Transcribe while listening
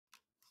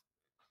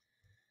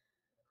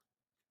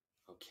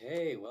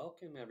Okay,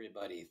 welcome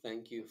everybody.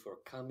 Thank you for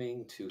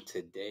coming to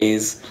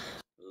today's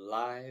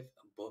live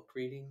book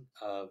reading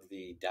of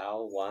the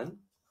TAO 1.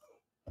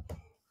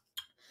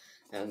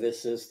 And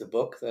this is the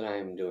book that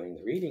I'm doing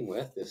the reading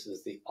with. This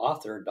is the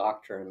author,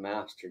 Dr. and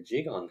Master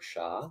Jigong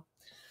Shah.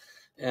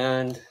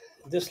 And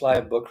this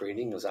live book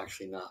reading is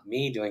actually not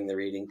me doing the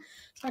reading.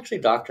 It's actually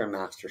Dr. and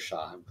Master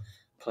Shah. I'm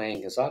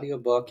playing his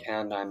audiobook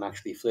and I'm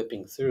actually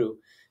flipping through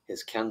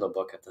his Kindle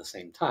book at the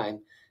same time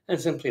and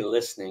simply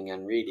listening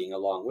and reading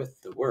along with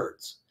the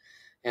words.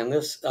 And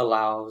this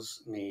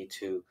allows me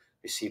to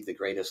receive the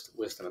greatest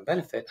wisdom and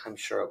benefit. I'm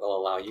sure it will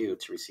allow you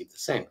to receive the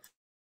same.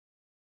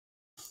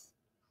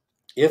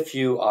 If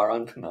you are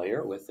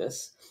unfamiliar with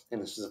this,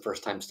 and this is the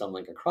first time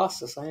stumbling across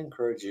this, I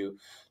encourage you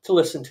to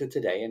listen to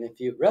today. And if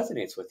it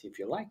resonates with you, if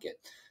you like it,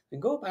 then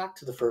go back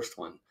to the first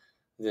one.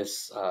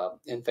 This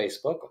in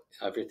Facebook,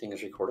 everything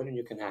is recorded, and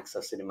you can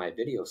access it in my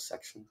videos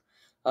section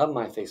of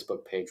my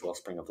Facebook page,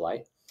 Wellspring of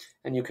Light.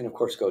 And you can, of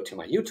course, go to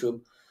my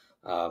YouTube,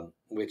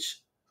 which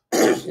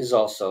is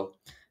also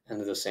in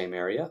the same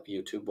area,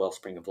 YouTube,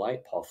 Wellspring of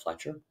Light, Paul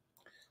Fletcher. And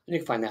you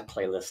can find that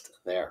playlist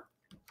there.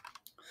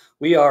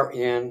 We are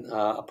in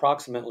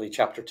approximately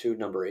chapter 2,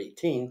 number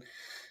 18,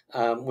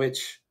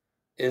 which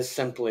is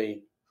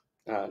simply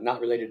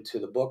not related to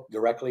the book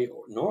directly,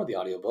 nor the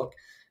audiobook.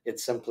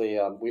 It's simply,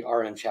 we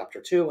are in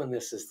chapter 2, and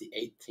this is the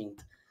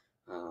 18th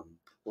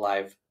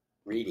live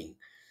reading.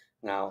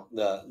 Now,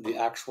 the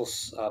actual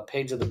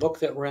page of the book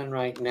that we're in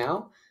right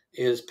now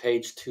is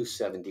page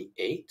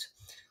 278,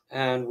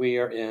 and we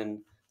are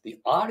in the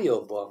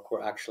audiobook.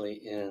 We're actually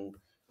in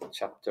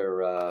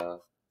chapter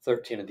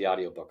 13 of the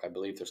audiobook. I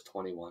believe there's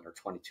 21 or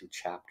 22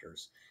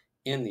 chapters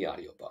in the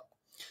audiobook.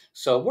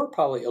 So we're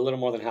probably a little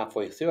more than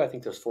halfway through. I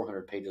think there's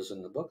 400 pages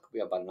in the book. We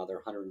have about another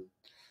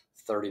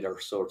 130 or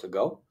so to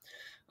go.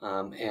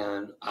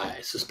 And I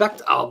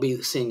suspect I'll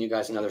be seeing you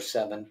guys another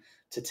 7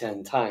 to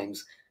 10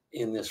 times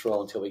in this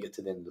role until we get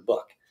to the end of the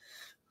book.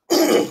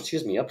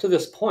 Excuse me. Up to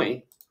this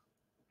point,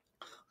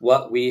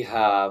 what we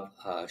have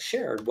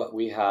shared, what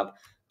we have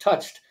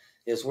touched,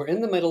 is we're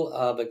in the middle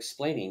of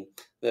explaining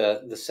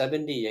the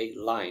 78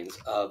 lines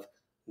of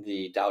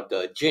the Tao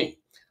Te Ching.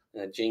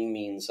 Jing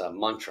means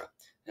mantra.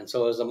 And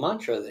so as a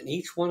mantra, then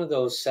each one of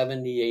those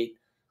 78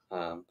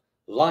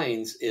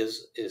 lines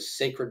is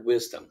sacred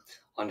wisdom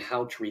on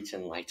how to reach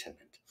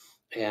enlightenment.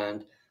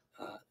 And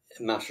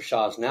Master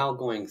Shah is now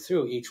going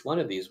through each one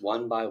of these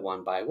one by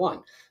one by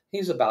one.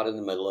 He's about in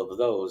the middle of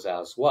those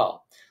as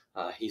well.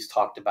 He's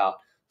talked about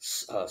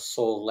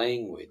soul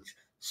language,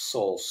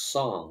 soul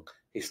song.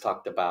 He's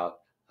talked about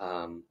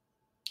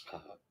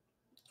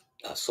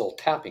soul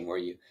tapping, where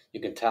you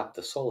can tap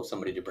the soul of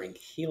somebody to bring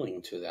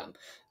healing to them,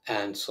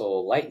 and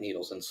soul light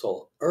needles and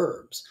soul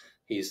herbs.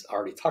 He's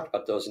already talked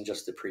about those in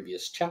just the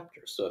previous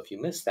chapter. So if you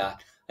missed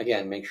that,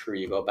 again, make sure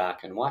you go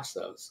back and watch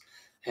those.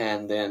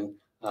 And then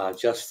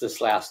just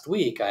this last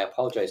week, I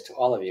apologize to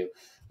all of you.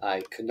 I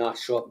could not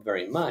show up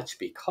very much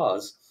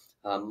because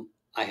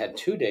I had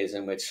 2 days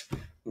in which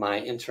my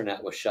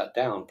internet was shut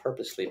down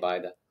purposely by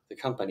the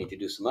company to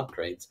do some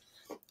upgrades.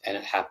 And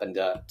it happened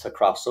to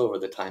cross over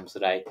the times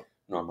that I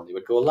normally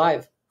would go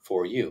live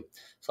for you.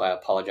 So I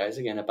apologize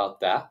again about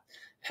that.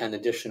 And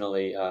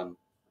additionally,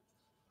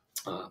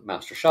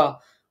 Master Shah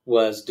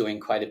was doing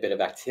quite a bit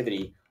of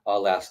activity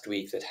all last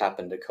week that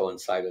happened to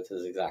coincide with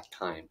his exact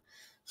time.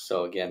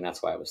 So again,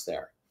 that's why I was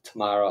there.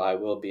 Tomorrow I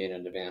will be in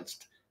an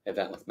advanced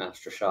event with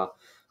Master Shah.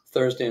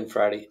 Thursday and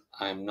Friday,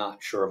 I'm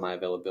not sure of my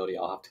availability.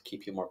 I'll have to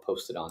keep you more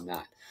posted on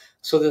that.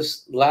 So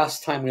this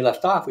last time we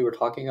left off, we were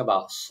talking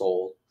about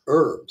soul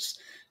herbs.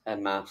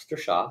 And Master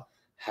Shah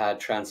had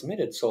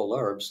transmitted soul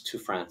herbs to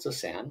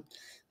Francis Anne.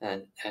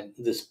 And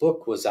this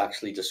book was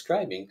actually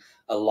describing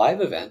a live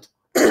event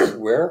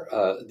where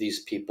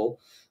these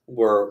people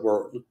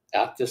were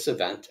at this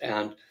event,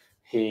 and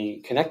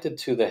he connected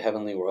to the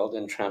heavenly world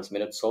and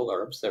transmitted soul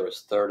herbs. There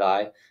was third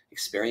eye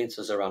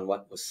experiences around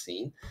what was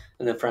seen.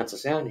 And then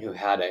Francis Anne, who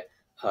had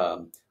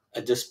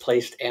a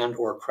displaced and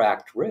or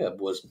cracked rib,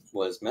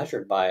 was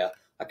measured by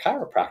a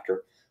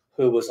chiropractor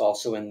who was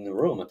also in the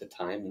room at the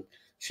time. And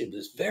she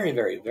was very,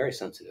 very, very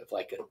sensitive,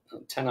 like a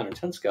 10 on a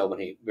 10 scale when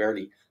he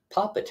barely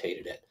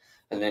palpitated it.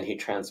 And then he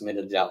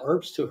transmitted the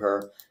herbs to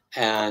her,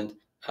 and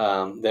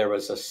there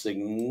was a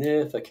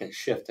significant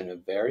shift in a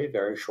very,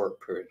 very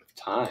short period of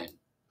time.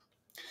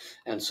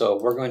 And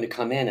so we're going to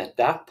come in at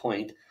that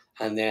point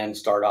and then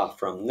start off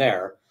from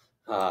there.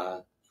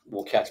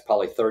 We'll catch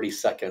probably 30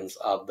 seconds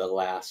of the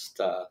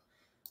last,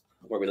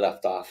 where we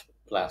left off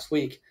last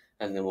week,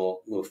 and then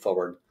we'll move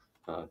forward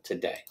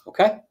today.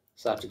 Okay?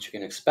 So that's what you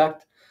can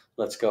expect.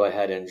 Let's go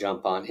ahead and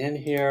jump on in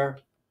here.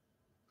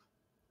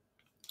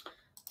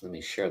 Let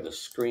me share the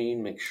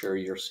screen, make sure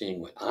you're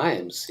seeing what I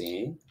am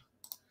seeing.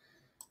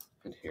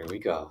 And here we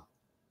go.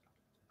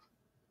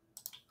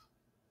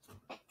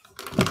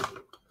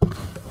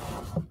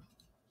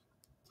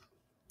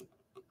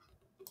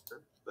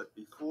 But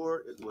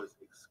before it was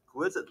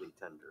exquisitely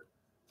tender,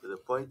 to the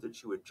point that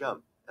she would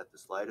jump at the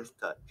slightest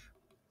touch.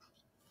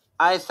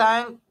 I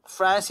thank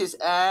Francis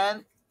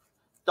Anne,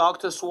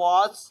 Dr.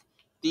 Swartz,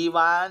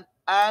 Divan,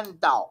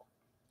 and Tao.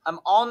 I'm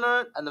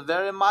honored and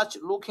very much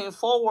looking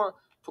forward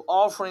to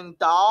offering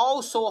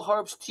Tao Soul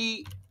Herbs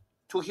tea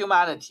to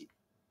humanity.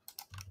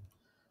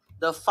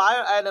 The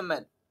fire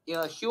element in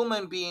a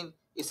human being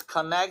is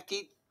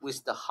connected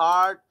with the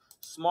heart,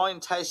 small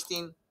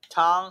intestine,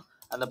 tongue,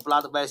 and the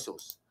blood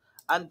vessels,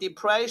 and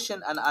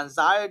depression and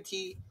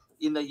anxiety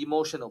in the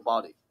emotional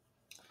body.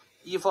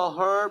 If a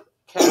herb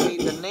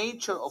carries the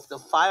nature of the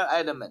fire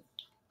element,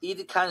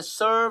 it can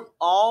serve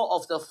all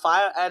of the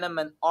fire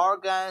element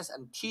organs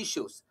and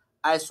tissues,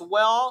 as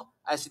well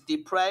as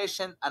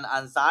depression and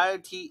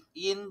anxiety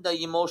in the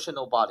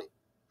emotional body.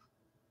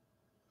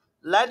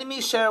 Let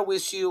me share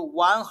with you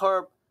one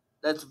herb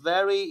that's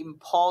very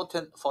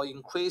important for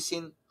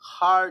increasing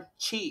heart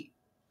qi.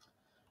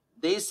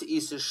 This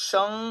is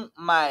sheng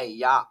mai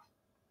ya.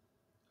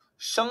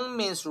 Sheng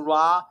means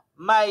raw,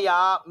 mai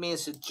ya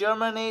means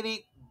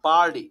germinated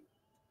barley.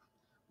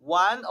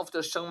 One of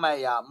the sheng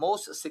mai ya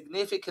most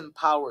significant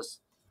powers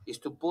is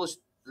to boost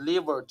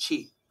liver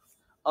qi.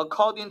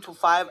 According to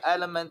five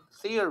element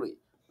theory,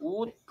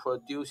 wood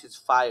produces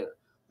fire.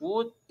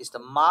 Wood is the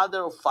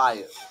mother of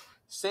fire.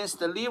 Since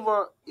the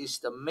liver is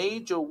the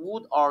major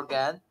wood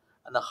organ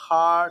and the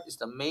heart is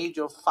the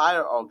major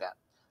fire organ,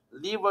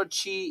 liver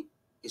qi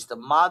is the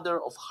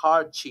mother of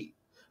heart qi.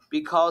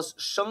 Because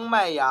sheng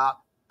mai ya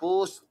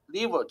boosts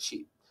liver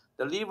qi,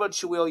 the liver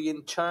qi will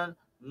in turn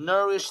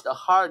nourish the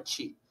heart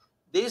qi.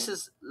 This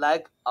is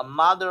like a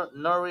mother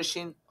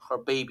nourishing her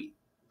baby.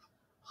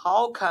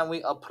 How can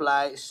we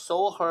apply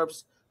soul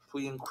herbs to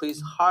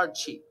increase heart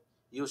qi?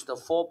 Use the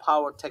 4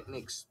 power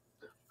techniques.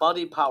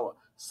 Body power.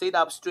 Sit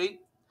up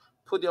straight.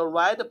 Put your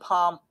right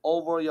palm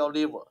over your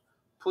liver.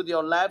 Put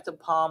your left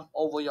palm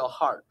over your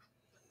heart.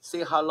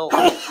 Say hello,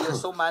 dear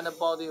soul, mind,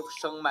 body of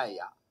Sheng Mai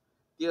Ya.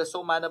 Dear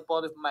soul, mind,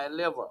 body of my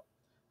liver.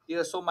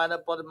 Dear soul, mind,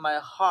 body of my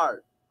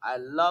heart. I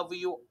love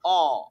you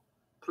all.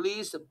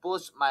 Please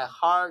boost my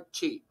heart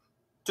qi.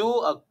 Do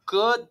a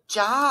good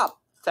job.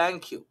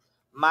 Thank you.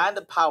 Mind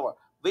power.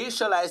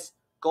 Visualize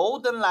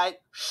golden light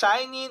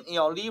shining in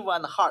your liver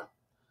and heart.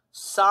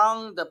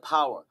 Sound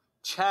power.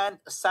 Chant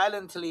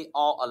silently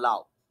all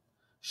aloud.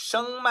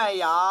 Sheng Mai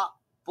Ya,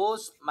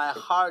 boost my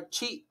heart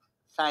qi.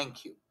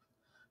 Thank you.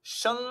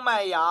 Sheng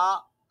Mai Ya,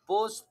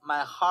 boost my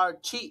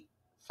heart qi.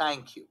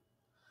 Thank you.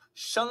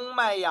 Sheng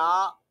Mai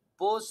Ya,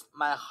 boost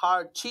my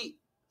heart qi.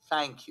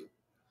 Thank you.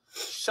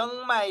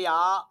 Sheng Mai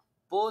Ya,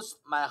 boost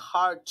my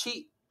heart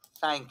qi.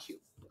 Thank you.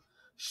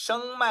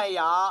 Sheng Mai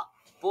Ya,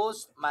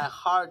 boost my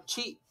heart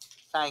qi.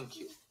 Thank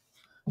you.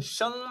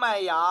 Sheng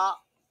Mai Ya,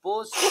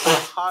 boost my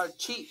heart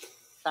qi.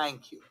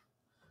 Thank you.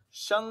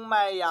 Sheng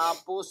Mai Ya,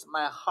 boost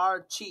my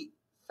heart qi.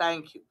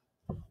 Thank you.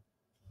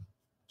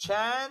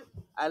 Chant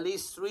at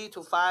least 3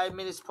 to 5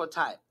 minutes per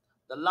time.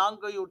 The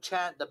longer you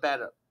chant, the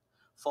better.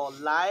 For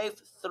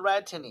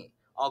life-threatening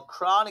or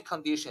chronic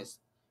conditions,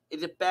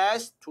 it is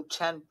best to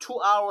chant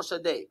 2 hours a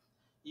day.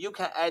 You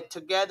can add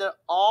together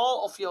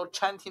all of your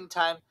chanting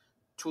time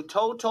to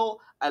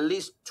total at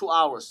least 2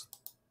 hours.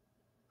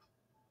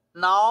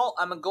 Now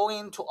I'm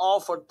going to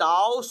offer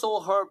Tao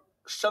Soul Herb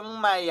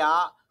Sheng Mai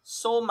Ya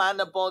Soul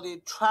Mind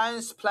Body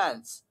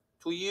transplants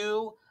to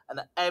you and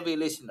every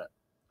listener.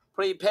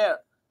 Prepare,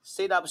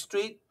 sit up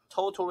straight,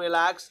 total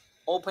relax,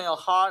 open your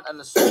heart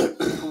and soul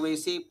to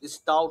receive these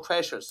Tao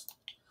treasures.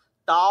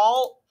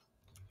 Tao.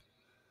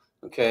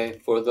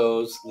 Okay, for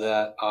those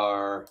that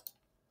are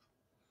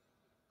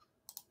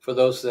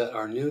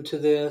new to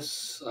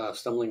this,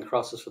 stumbling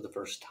across this for the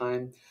first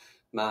time,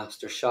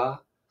 Master Sha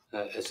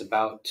is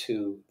about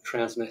to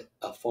transmit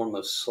a form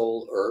of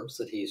soul herbs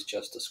that he's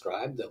just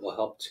described that will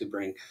help to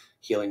bring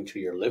healing to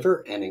your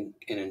liver and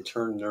in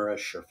turn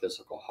nourish your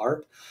physical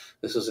heart.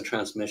 This is a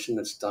transmission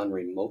that's done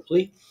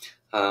remotely.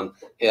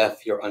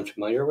 If you're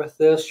unfamiliar with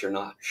this, you're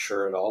not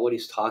sure at all what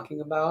he's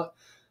talking about,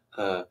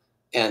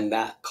 and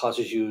that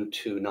causes you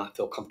to not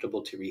feel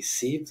comfortable to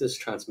receive this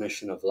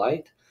transmission of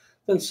light,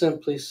 then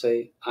simply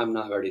say, I'm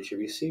not ready to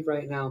receive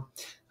right now.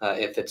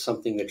 If it's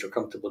something that you're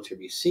comfortable to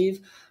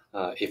receive,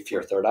 if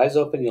your third eye's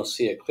open, you'll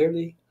see it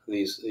clearly.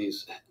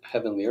 These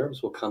heavenly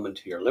herbs will come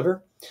into your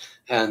liver,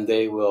 and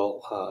they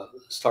will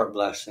start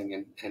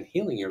blessing and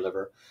healing your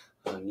liver.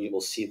 And you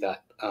will see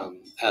that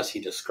as he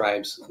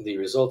describes the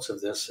results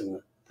of this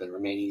in the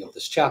remaining of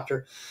this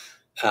chapter.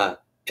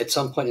 At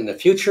some point in the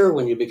future,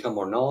 when you become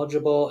more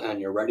knowledgeable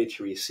and you're ready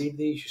to receive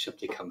these, you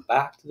simply come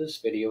back to this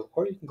video,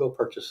 or you can go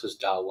purchase his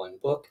Tao 1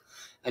 book,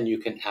 and you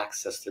can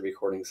access the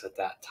recordings at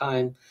that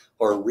time,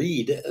 or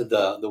read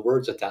the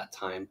words at that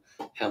time.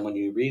 And when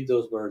you read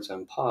those words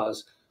and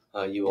pause,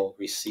 you will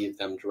receive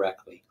them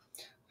directly.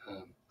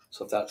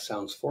 So if that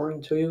sounds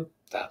foreign to you,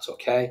 that's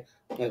okay.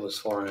 It was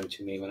foreign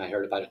to me when I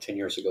heard about it 10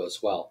 years ago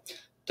as well.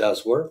 It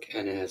does work,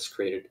 and it has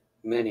created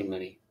many,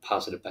 many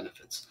positive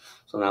benefits.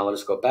 So now let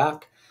us go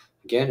back.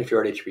 Again, if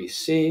you're ready to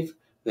receive,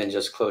 then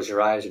just close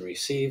your eyes and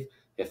receive.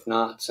 If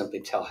not, simply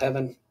tell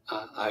heaven,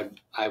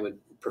 I would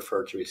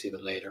prefer to receive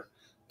it later.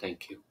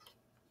 Thank you.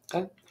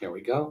 Okay, here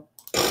we go.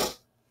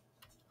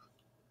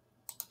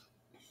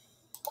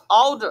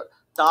 Order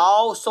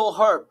Tao Soul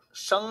Herb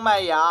Sheng Mai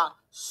Ya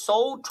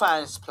Soul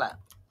Transplant.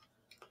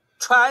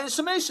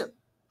 Transmission.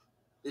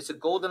 This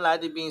golden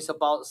light being is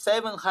about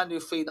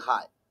 700 feet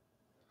high.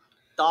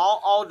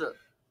 Tao order,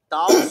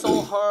 Tao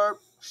soul herb,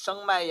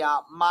 Sheng Mai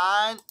Ya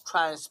mind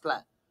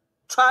transplant.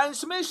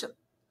 Transmission.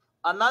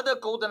 Another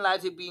golden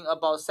light being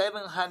about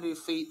 700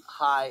 feet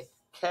high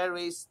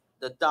carries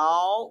the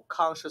Tao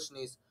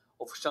consciousness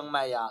of Sheng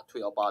Mai Ya to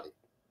your body.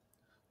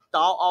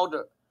 Tao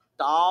order,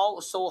 Tao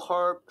soul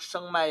herb,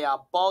 Sheng Mai Ya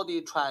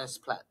body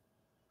transplant.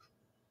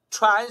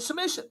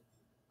 Transmission.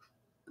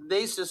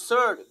 This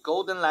third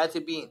golden light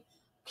being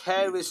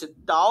carries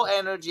Tao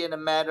energy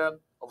and matter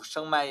of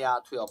Sheng Mai Ya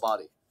to your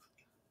body.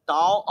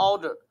 Tao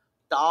order,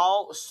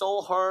 Tao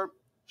soul herb,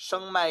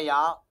 Sheng Mai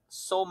Ya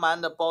soul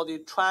mind body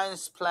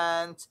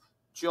transplant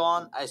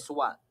join as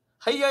one.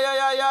 Hey ya ya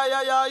ya ya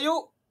ya ya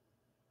you.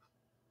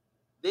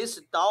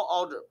 This Tao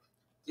order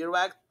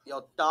direct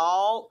your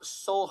Tao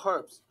soul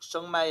herbs,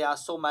 Sheng Mai Ya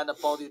soul mind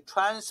body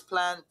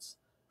transplants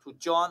to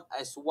join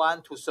as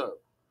one to serve.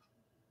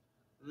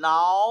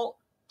 Now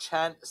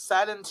chant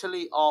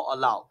silently or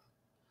aloud.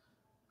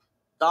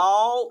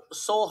 Tao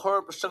soul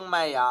herb Sheng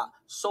Mai Ya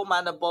soul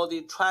mind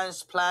body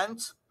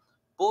transplant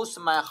boost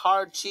my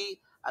heart chi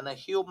and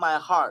heal my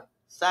heart.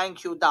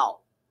 Thank you, Tao.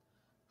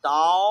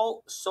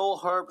 Tao soul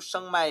herb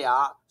Sheng Mai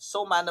Ya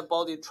soul mind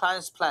body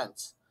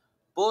transplants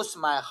boost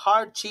my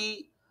heart chi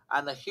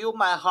and heal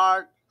my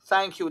heart.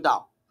 Thank you,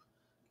 Tao.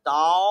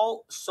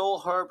 Tao soul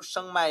herb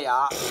Sheng Mai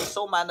Ya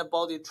soul mind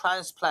body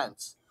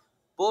transplants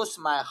boost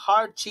my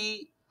heart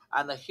chi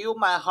and heal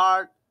my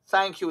heart.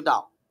 Thank you,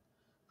 Tao.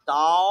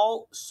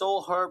 Tao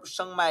soul herb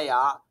Sheng Mai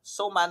Ya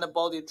soul mind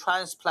body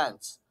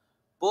transplants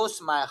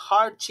boost my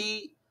heart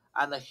chi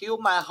and heal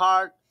my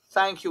heart.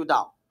 Thank you,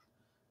 Tao.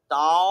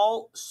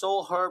 Tao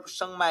soul herb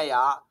Sheng Mai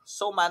Ya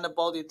soul mind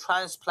body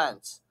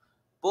transplants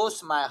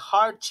boost my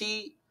heart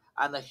chi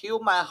and heal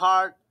my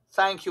heart.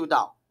 Thank you,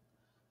 Tao.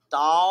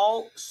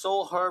 Tao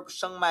soul herb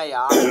Sheng Mai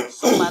Ya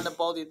soul mind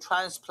body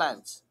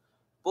transplants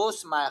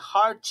boost my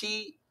heart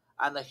chi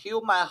and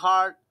heal my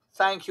heart.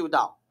 Thank you,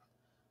 Tao.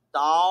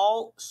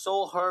 Tao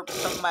soul herb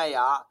Sheng Mai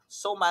Ya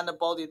soul mind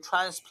body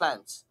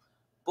transplants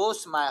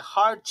boost my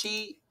heart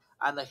chi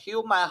and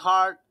heal my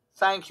heart.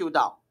 Thank you,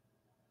 Tao.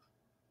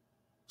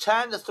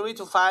 Chant 3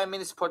 to 5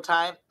 minutes per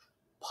time.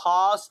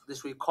 Pause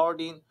this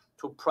recording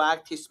to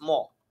practice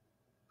more.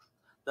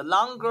 The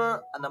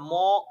longer and the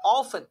more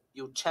often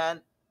you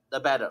chant, the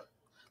better.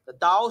 The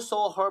Tao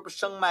Soul Herb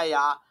Sheng Mai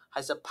Ya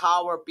has a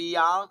power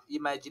beyond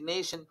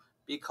imagination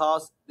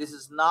because this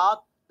is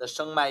not the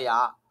Sheng Mai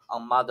Ya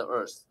on Mother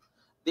Earth.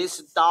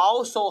 This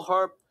Tao Soul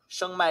Herb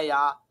Sheng Mai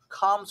Ya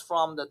comes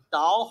from the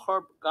Tao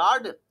Herb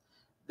Garden.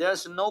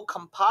 There's no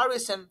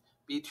comparison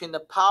between the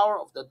power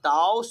of the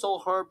Tao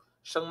Soul Herb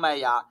Sheng Mai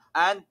Ya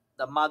and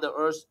the Mother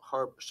Earth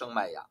Herb Sheng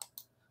Mai Ya.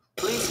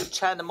 Please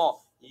chant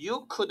more.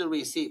 You could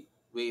receive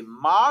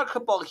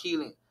remarkable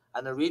healing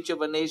and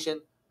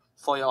rejuvenation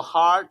for your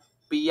heart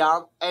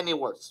beyond any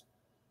words.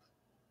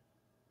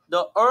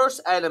 The earth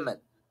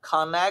element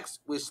connects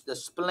with the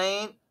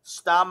spleen,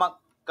 stomach,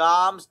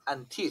 gums,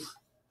 and teeth,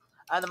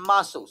 and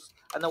muscles,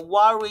 and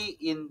worry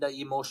in the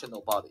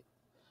emotional body.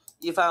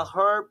 If an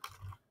herb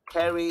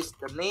carries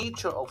the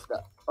nature of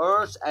the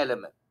earth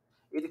element,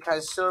 it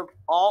can serve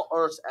all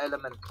earth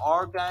element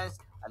organs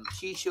and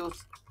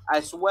tissues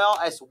as well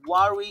as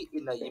worry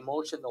in the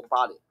emotional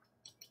body.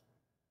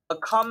 A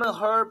common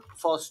herb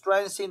for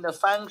strengthening the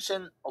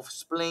function of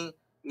spleen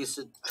is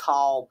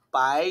Chao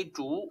Bai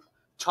Zhu.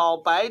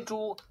 Chao Bai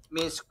Zhu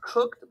means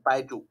cooked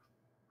Bai Zhu.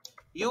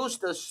 Use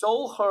the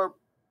soul herb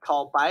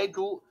Chao Bai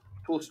Zhu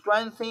to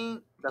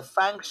strengthen the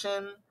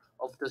function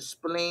of the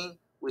spleen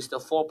with the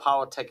 4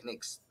 power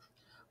techniques.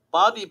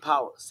 Body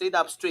power, sit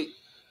up straight.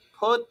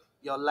 Put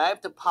your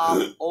left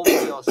palm over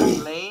your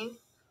spleen.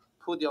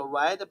 Put your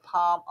right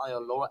palm on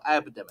your lower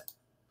abdomen.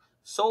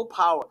 Soul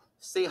power,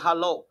 say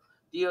hello.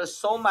 Dear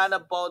soul mind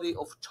body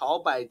of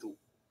Chao Bai Zhu.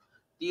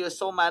 Dear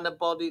soul mind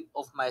body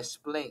of my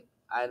spleen.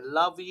 I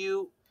love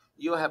you.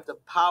 You have the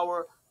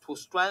power to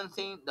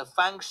strengthen the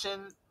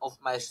function of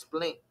my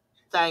spleen.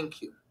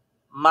 Thank you.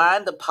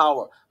 Mind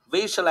power,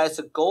 visualize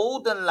a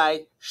golden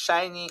light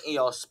shining in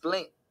your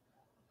spleen.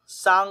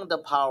 Sound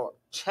power,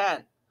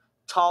 chant.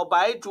 Chao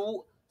Bai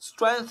Zhu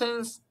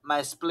strengthens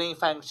my spleen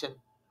function.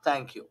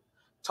 Thank you.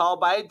 Chao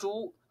Bai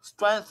Zhu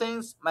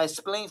strengthens my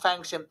spleen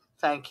function.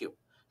 Thank you.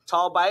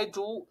 Chao Bai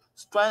Zhu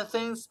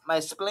strengthens my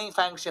spleen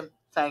function.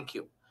 Thank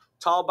you.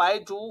 Chao Bai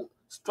Zhu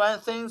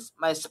strengthens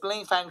my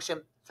spleen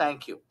function.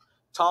 Thank you.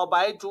 Chao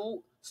Bai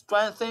Zhu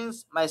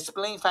strengthens my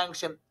spleen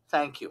function.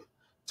 Thank you.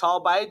 Chao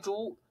Bai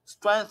Zhu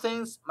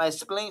strengthens my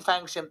spleen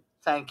function.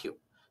 Thank you.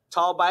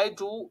 Chao Bai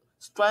Zhu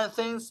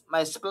strengthens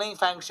my spleen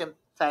function.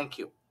 Thank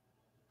you.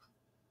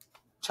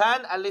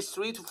 Chant at least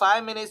 3 to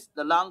 5 minutes,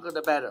 the longer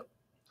the better.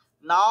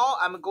 Now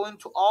I'm going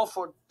to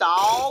offer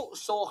Tao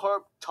Soul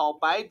Herb Chao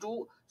Bai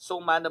Zhu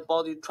Soul Mind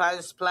Body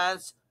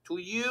Transplants to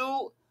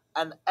you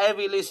and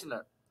every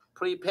listener.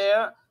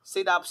 Prepare,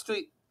 sit up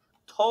straight,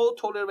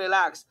 totally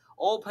relax,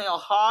 open your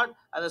heart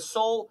and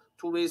soul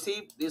to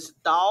receive these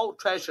Tao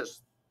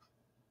treasures.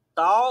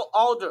 Tao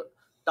order,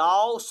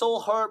 Tao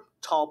Soul Herb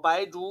炒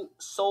白术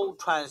soul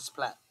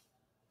transplant.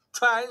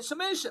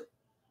 Transmission.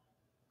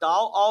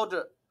 Tao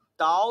order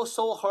Tao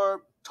soul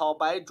herb 炒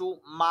白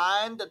术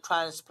mind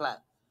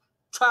transplant.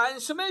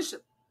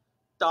 Transmission.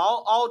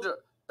 Tao order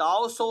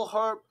Tao soul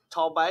herb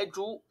炒白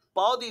术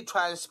body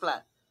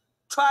transplant.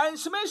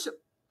 Transmission.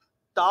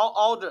 Tao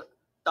order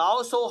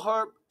Tao soul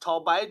herb 炒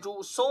白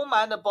术 soul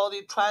mind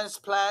body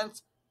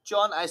transplant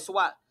join as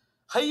one.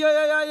 Hey ya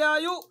ya ya ya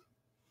you.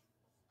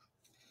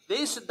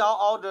 This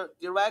Tao order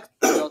direct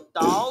your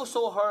Tao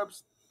soul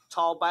herbs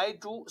炒白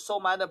术 soul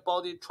mind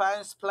body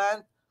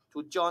transplant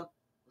to join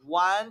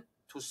one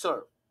to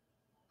serve.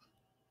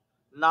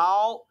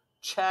 Now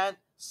chant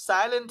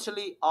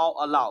silently all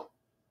aloud.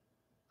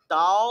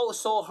 Tao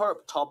soul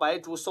herb 炒白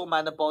术 soul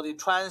mind body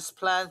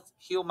transplant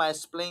heal my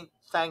spleen.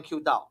 Thank you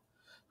Tao.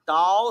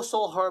 Tao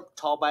soul herb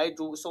炒白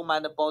术 soul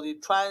mind body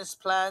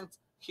transplant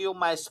heal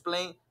my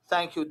spleen.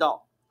 Thank you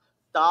Tao.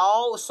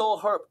 Tao soul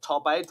herb 炒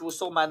白术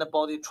soul mind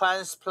body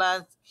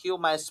transplant heal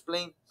my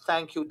spleen.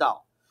 Thank you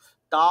Tao.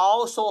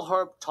 Tao soul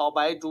herb 炒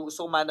白术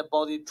soul mind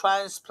body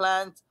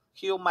transplant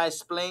heal my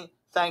spleen.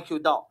 Thank you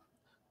Tao.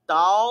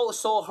 Tao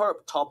soul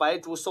herb 炒白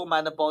术 soul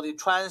mind body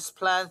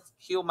transplant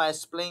heal my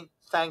spleen.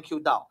 Thank you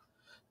Tao.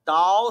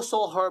 Tao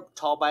soul herb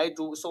炒白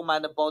术 soul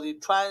mind body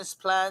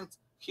transplant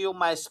heal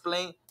my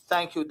spleen.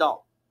 Thank you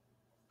Tao.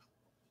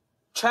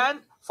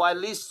 Chant for at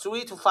least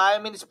 3 to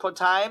 5 minutes per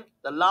time.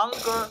 The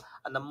longer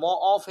and the more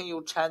often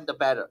you chant, the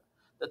better.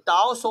 The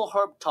Tao soul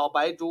herb 炒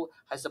白术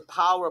has a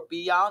power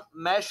beyond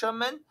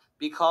measurement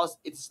because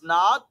it's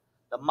not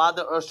the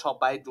Mother Earth 炒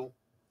白术.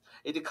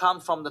 It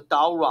comes from the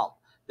Tao realm.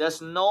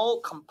 There's no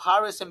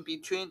comparison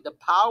between the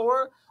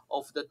power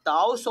of the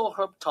Tao soul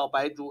herb 炒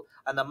白术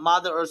and the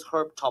Mother Earth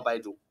herb 炒白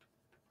术.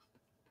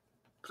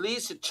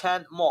 Please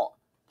chant more.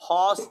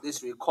 Pause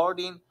this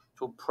recording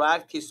to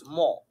practice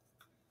more.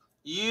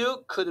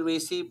 You could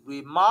receive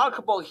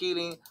remarkable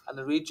healing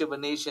and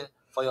rejuvenation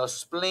for your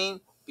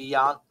spleen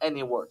beyond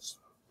any words.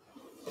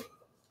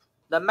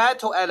 The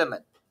metal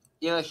element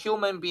in a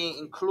human being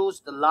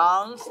includes the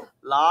lungs,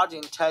 large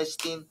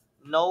intestine,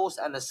 nose,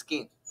 and the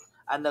skin,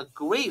 and the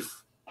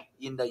grief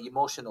in the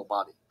emotional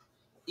body.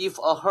 If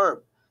a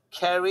herb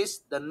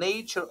carries the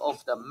nature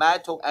of the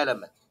metal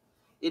element,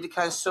 it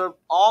can serve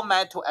all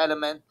metal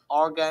element,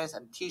 organs,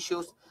 and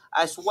tissues,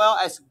 as well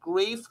as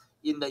grief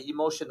in the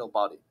emotional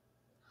body.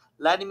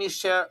 Let me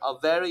share a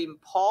very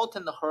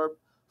important herb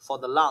for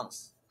the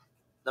lungs,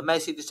 the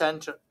message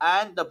center,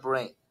 and the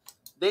brain.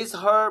 This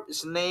herb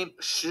is named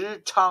Shi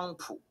Chang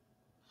Pu.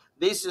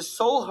 This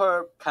soul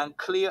herb can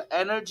clear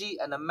energy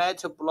and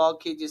metal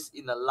blockages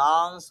in the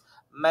lungs,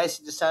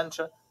 message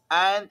center,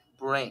 and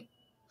brain.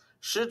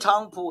 Shi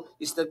Chang Pu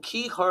is the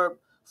key herb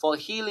for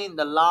healing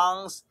the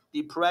lungs,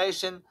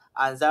 depression,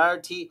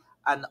 anxiety,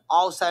 and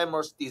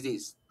Alzheimer's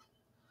disease.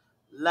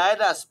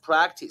 Let us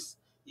practice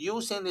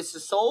using this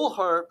soul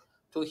herb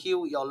to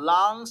heal your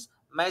lungs,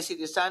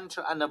 message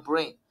center, and the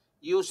brain.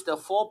 Use the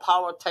 4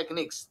 power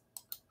techniques.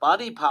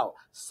 Body power.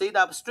 Sit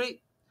up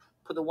straight.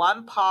 Put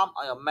one palm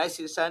on your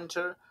message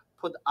center.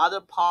 Put the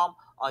other palm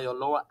on your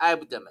lower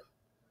abdomen.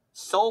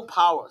 Soul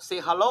power. Say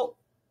hello.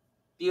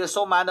 Dear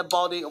soul, mind, and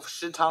body of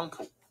Shi Chang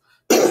Pu.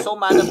 Dear soul,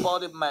 mind, and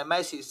body of my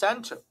message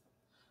center.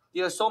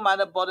 Dear soul,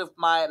 mind, and body of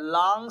my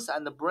lungs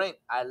and the brain,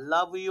 I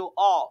love you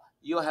all.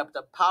 You have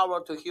the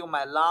power to heal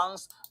my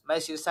lungs,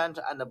 message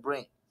center, and the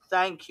brain.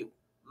 Thank you.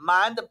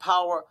 Mind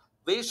power,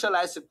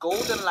 visualize the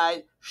golden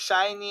light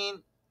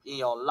shining in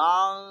your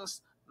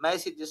lungs,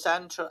 message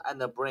center,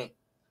 and the brain.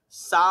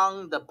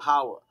 Sound the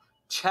power.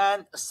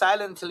 Chant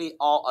silently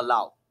all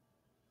aloud.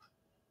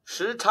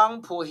 Shi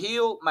Chang Pu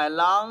heal my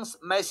lungs,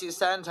 message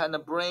center, and the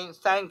brain.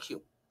 Thank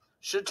you.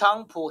 Shi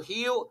Chang Pu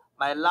heal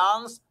my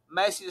lungs,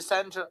 message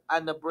center,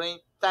 and the brain.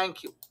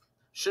 Thank you.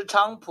 Shi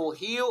Chang Pu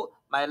heal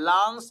my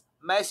lungs,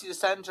 message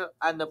center,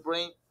 and the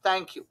brain.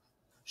 Thank you.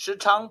 Shi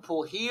Chang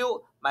Pu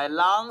heal my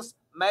lungs,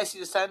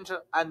 message center,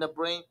 and the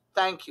brain.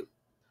 Thank you.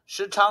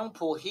 Shi Chang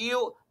Pu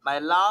heal my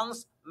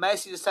lungs,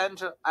 message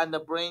center, and the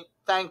brain.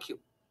 Thank you.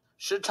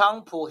 Shi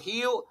Chang Pu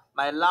heal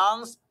my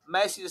lungs,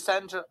 message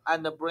center,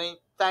 and the brain.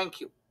 Thank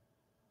you.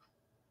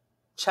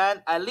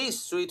 Chant at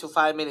least 3 to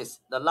 5 minutes.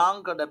 The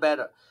longer the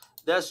better.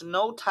 There's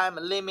no time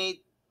limit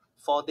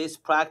for this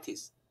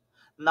practice.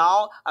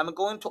 Now I'm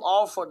going to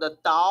offer the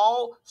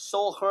Tao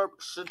Soul Herb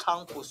Shi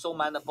Chang Pu Soul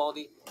Mind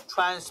Body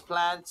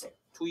transplant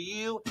to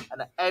you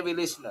and every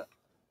listener.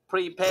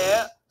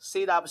 Prepare,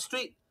 sit up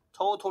straight,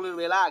 totally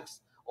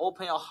relax.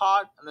 Open your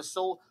heart and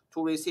soul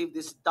to receive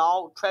these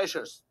Tao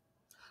treasures.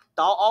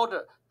 Tao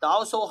order,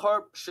 Tao Soul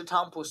Herb Shi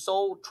Chang Pu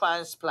Soul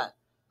Transplant.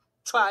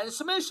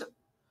 Transmission.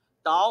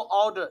 Tao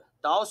order,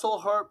 Tao Soul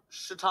Herb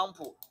Shi Chang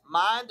Pu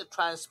Mind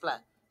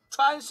Transplant.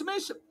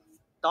 Transmission.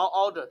 Tao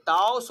order,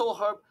 Tao Soul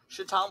Herb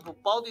Shi Chang Pu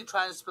Body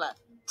Transplant.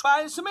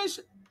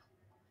 Transmission.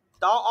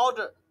 Tao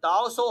order,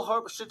 Tao Soul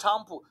Herb Shi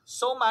Chang Pu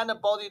Soul Mind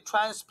Body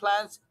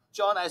Transplants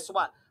join as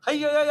one. Hey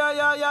ya ya ya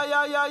ya ya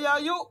ya ya ya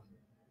you.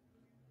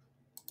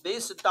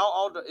 This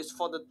Tao order is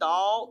for the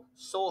Tao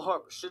Soul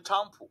Herb Shi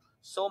Chang Pu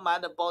Soul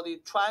Mind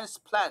Body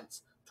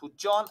Transplants to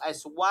join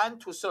as one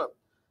to serve.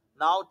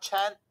 Now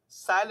chant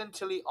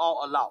silently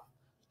all aloud.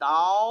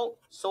 Tao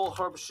Soul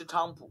Herb Shi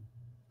Chang Pu.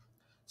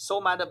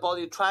 Soul Mind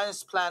Body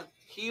Transplant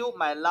heal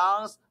my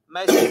lungs,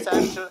 message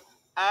center,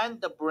 and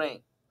the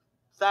brain.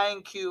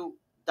 Thank you,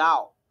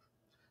 Tao.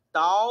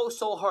 Tao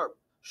Soul Herb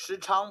Shi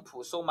Chang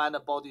Pu Soul Mind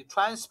Body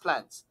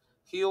Transplants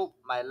heal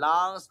my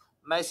lungs,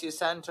 message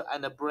center,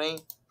 and the brain.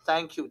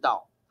 Thank you,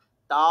 Tao.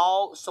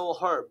 Tao Soul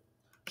Herb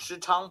Shi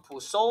Chang Pu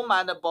Soul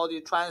Mind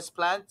Body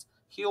Transplant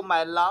heal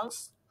my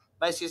lungs,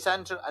 message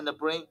center, and the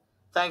brain.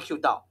 Thank you,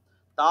 Tao.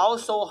 Tao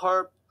Soul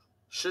Herb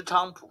Shi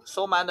Chang Pu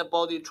Soul Mind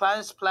Body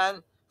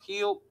Transplant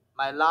heal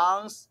my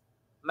lungs,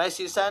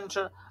 message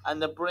center,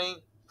 and the brain.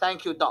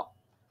 Thank you, Tao.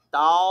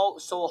 Tao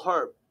Soul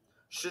Herb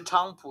Shi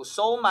Chang Pu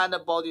Soul Mind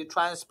Body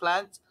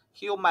Transplant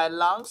heal my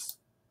lungs,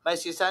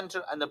 message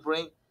center, and the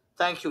brain.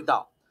 Thank you,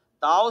 Tao.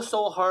 Tao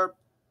Soul Herb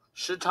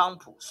Shi Chang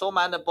Pu Soul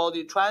Mind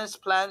Body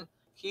Transplant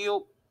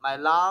heal my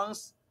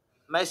lungs,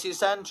 message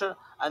center,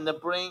 and the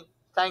brain.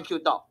 Thank you,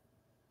 Tao.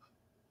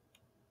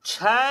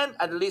 Chant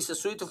at least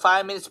 3 to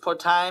 5 minutes per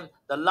time.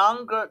 The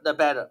longer, the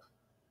better.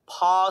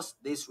 Pause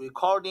this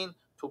recording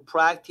to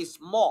practice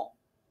more.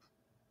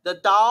 The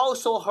Tao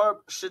Soul Herb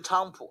Shi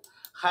Chang Pu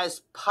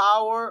has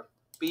power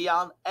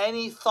beyond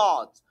any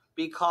thought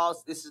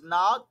because this is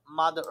not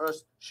Mother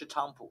Earth Shi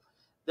Chang Pu.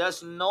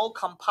 There's no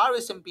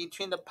comparison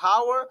between the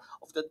power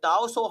of the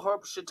Tao Soul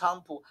Herb Shi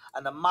Chang Pu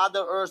and the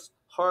Mother Earth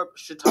Herb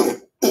Shi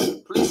Chang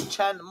Pu. Please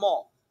chant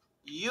more.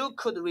 You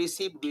could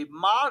receive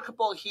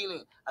remarkable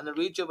healing and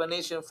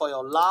rejuvenation for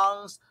your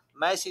lungs,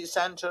 message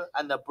center,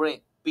 and the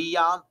brain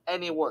beyond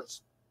any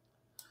words.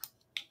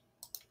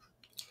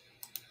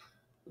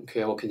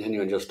 Okay, we'll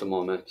continue in just a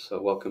moment. So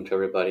welcome to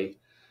everybody.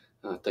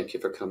 Thank you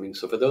for coming.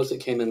 So for those that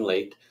came in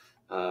late,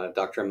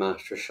 Dr.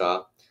 Master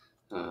Shah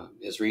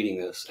is reading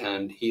this,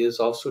 and he is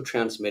also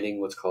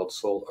transmitting what's called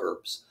soul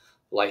herbs,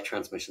 light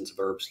transmissions of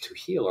herbs to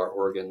heal our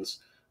organs,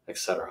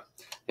 etc.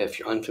 If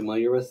you're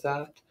unfamiliar with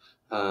that,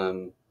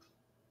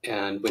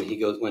 and when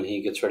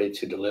he gets ready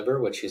to deliver,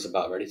 which he's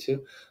about ready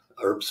to,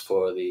 herbs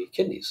for the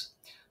kidneys,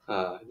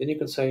 then you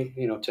can say,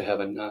 to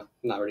heaven,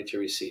 not ready to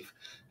receive,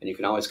 and you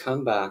can always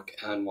come back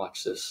and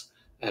watch this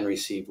and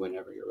receive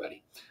whenever you're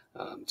ready.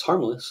 It's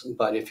harmless,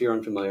 but if you're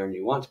unfamiliar and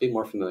you want to be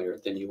more familiar,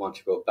 then you want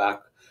to go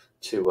back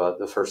to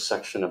the first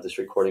section of this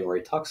recording where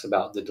he talks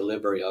about the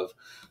delivery of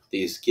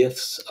these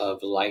gifts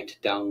of light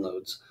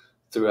downloads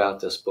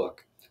throughout this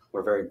book.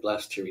 We're very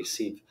blessed to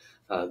receive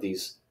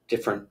these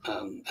different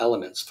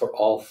elements for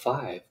all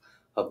 5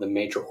 of the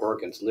major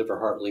organs: liver,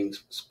 heart,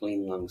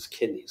 spleen, lungs,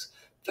 kidneys.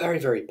 Very,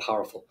 very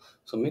powerful.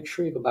 So make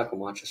sure you go back and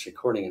watch this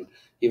recording and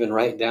even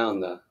write down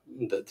the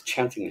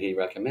chanting that he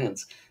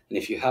recommends. And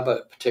if you have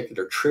a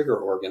particular trigger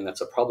organ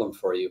that's a problem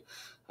for you,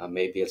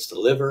 maybe it's the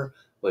liver,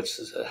 which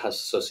has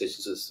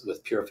associations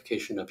with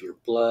purification of your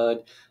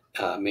blood.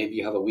 Maybe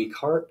you have a weak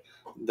heart.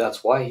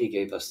 That's why he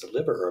gave us the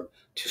liver herb,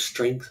 to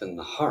strengthen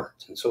the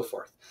heart and so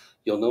forth.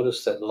 You'll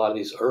notice that a lot of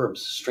these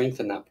herbs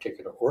strengthen that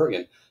particular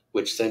organ,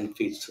 which then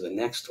feeds to the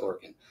next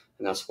organ.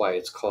 And that's why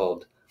it's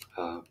called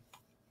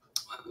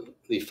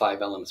the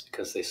 5 elements,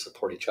 because they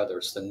support each other.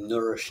 It's the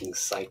nourishing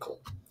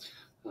cycle.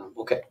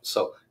 Okay,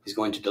 so he's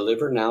going to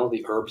deliver now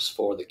the herbs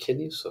for the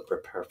kidneys, so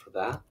prepare for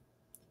that.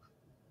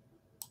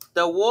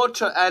 The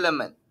water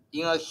element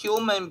in a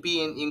human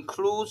being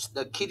includes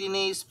the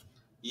kidneys,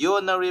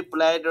 urinary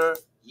bladder,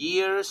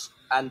 ears,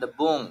 and the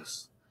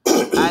bones,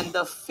 and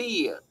the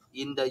fear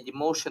in the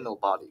emotional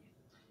body.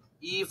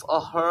 If a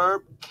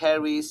herb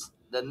carries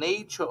the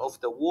nature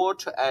of the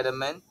water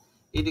element,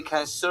 it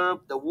can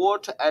serve the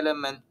water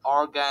element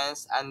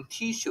organs and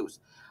tissues,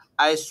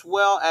 as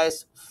well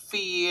as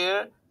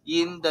fear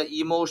in the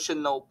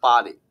emotional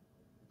body.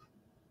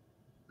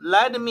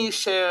 Let me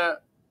share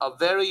a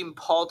very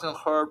important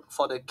herb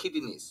for the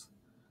kidneys.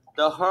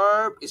 The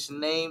herb is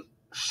named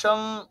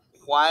Sheng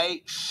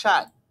Huai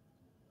Shan.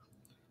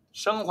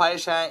 Sheng Huai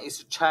Shan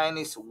is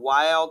Chinese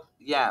wild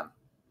yam.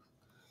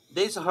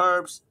 This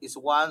herb is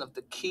one of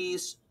the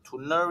keys to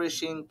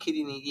nourishing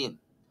kidney yin.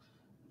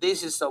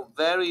 This is a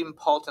very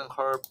important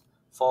herb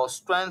for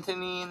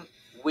strengthening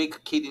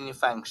weak kidney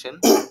function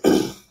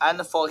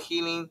and for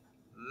healing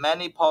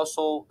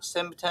menopausal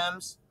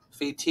symptoms,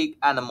 fatigue,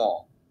 and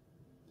more.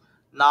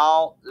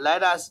 Now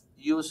let us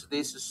use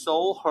this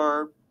soul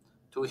herb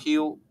to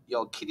heal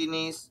your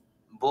kidneys,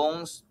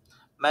 bones,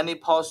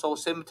 menopausal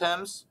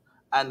symptoms,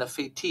 and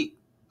fatigue.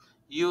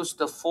 Use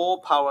the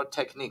 4 power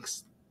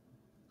techniques.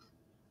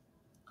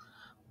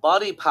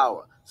 Body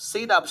power.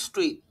 Sit up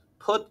straight.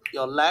 Put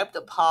your left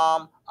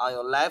palm on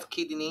your left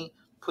kidney.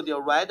 Put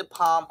your right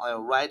palm on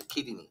your right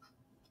kidney.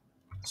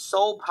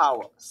 Soul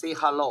power. Say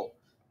hello.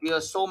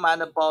 Dear soul,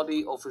 mind,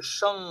 body of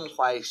Sheng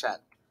Huai Shan.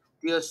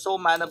 Dear soul,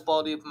 mind,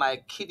 body of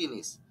my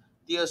kidneys.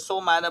 Dear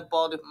soul, mind,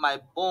 body of my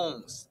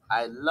bones.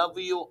 I love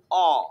you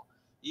all.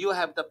 You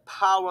have the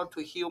power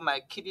to heal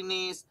my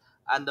kidneys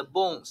and the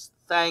bones.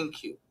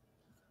 Thank you.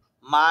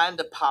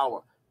 Mind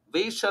power.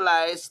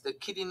 Visualize the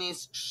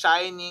kidneys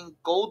shining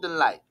golden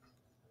light.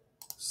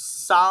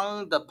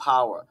 Sound the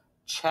power.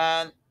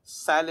 Chant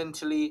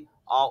silently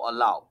all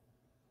aloud.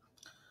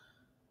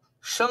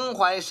 生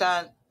淮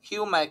山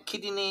heal my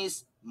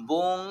kidneys,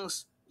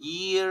 bones,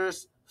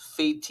 ears,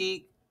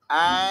 fatigue,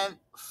 and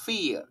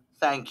fear.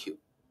 Thank you.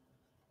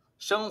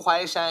 生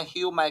淮山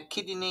heal my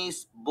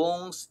kidneys,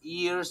 bones,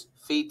 ears,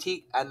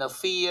 fatigue, and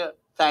fear.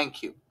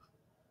 Thank you.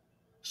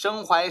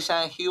 生淮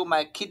山 heal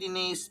my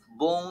kidneys,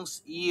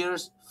 bones,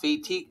 ears,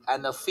 fatigue,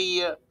 and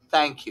fear.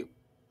 Thank you.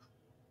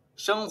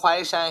 生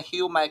淮山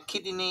heal my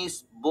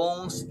kidneys,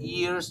 bones,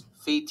 ears,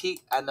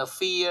 fatigue, and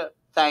fear.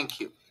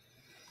 Thank you.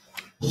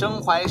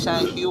 生淮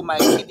山 heal my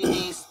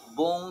kidneys,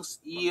 bones,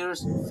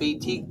 ears,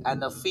 fatigue,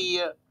 and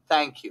fear.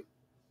 Thank you.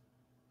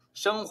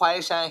 生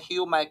淮山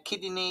heal my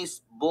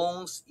kidneys,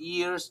 bones,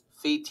 ears,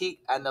 fatigue,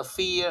 and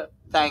fear.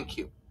 Thank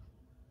you.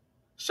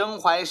 生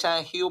淮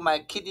山 heal my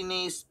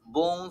kidneys,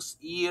 bones,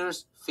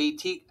 ears,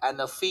 fatigue, and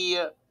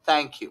fear.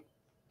 Thank you.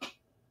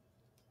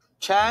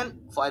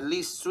 Chant for at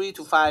least 3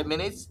 to 5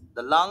 minutes.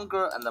 The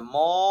longer and the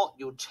more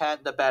you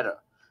chant, the better.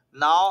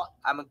 Now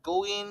I'm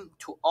going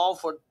to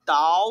offer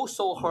TAO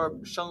Soul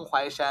Herb 生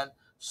淮山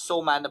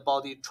Soul Mind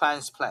Body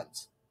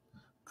Transplant.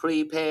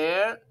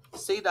 Prepare,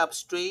 sit up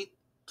straight,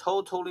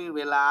 totally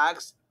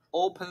relax,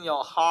 open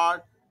your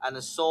heart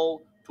and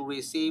soul to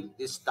receive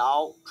these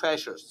TAO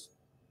treasures.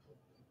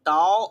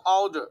 TAO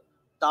order,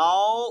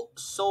 TAO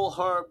Soul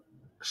Herb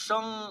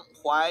生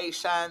淮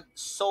山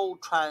Soul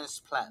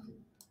Transplant.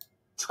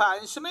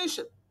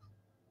 Transmission,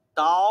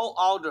 TAO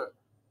order,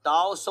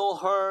 TAO Soul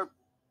Herb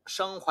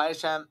生淮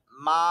山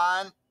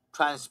Mind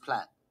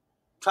Transplant.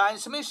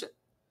 Transmission,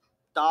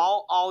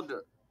 TAO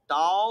order,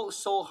 TAO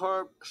Soul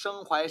Herb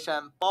生淮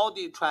山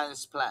Body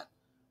Transplant.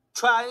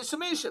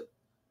 Transmission,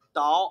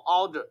 TAO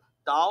order,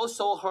 TAO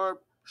Soul Herb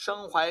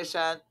生淮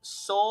山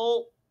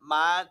Soul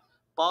Mind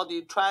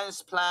Body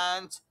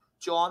Transplant.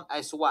 Join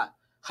as one.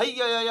 Hey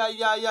ya ya ya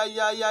ya ya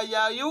ya ya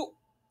ya you.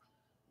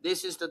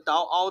 This is the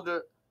TAO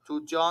order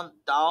to join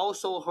TAO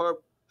Soul Herb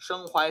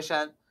生淮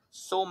山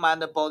Soul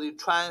Mind Body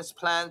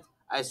Transplant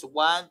as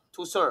one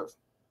to serve.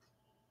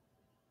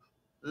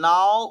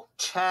 Now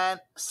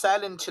chant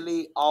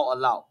silently all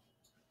aloud.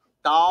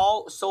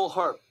 TAO Soul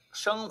Herb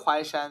生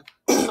淮山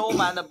Soul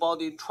Mind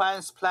Body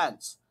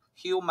Transplants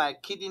heal my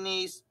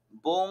kidneys,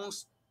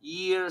 bones,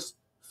 ears,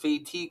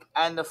 fatigue,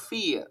 and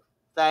fear.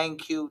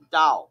 Thank you,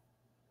 TAO.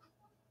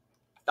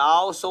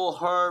 TAO Soul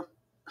Herb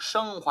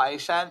生淮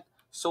山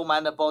Soul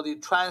Mind Body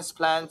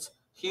Transplants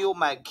heal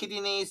my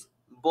kidneys,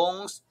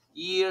 bones,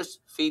 ears,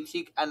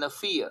 fatigue, and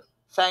fear.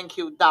 Thank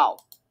you, TAO.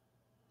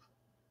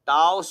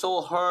 TAO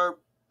Soul Herb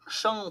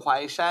生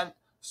淮山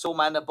Soul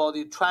Mind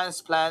Body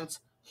Transplants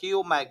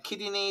heal my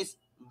kidneys,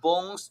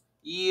 bones,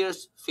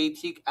 ears,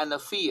 fatigue, and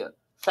fear.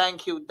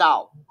 Thank you,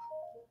 TAO.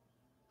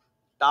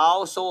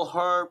 TAO Soul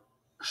Herb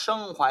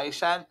生淮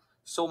山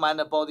Soul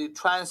Mind Body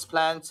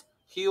Transplants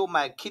heal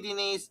my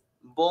kidneys,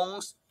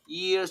 bones,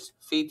 ears,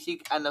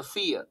 fatigue, and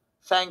fear.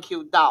 Thank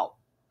you, TAO.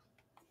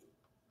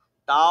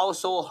 TAO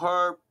Soul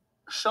Herb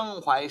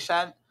生淮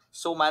山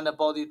Soul Mind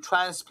Body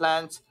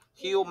Transplants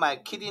heal my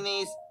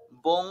kidneys,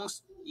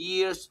 bones,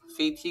 ears,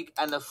 fatigue,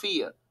 and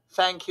fear.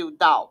 Thank you,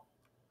 TAO.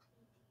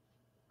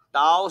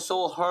 TAO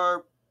Soul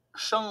Herb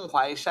生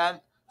淮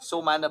山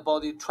Soul Mind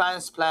Body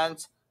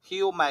Transplants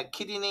heal my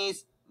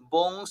kidneys,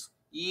 bones,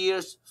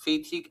 ears,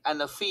 fatigue,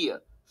 and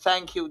fear.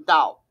 Thank you,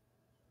 TAO.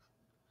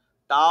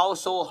 TAO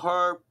Soul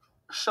Herb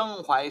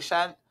生淮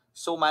山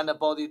Soul Mind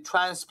Body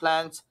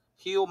Transplants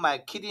heal my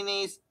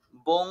kidneys,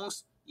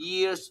 bones,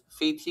 ears,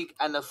 fatigue,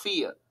 and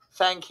fear.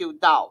 Thank you,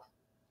 TAO.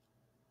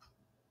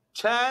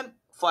 Chant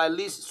for at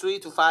least 3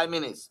 to 5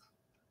 minutes.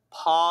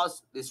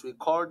 Pause this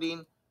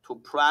recording to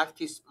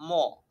practice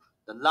more.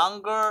 The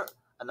longer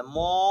and the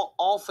more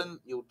often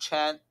you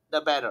chant,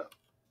 the better.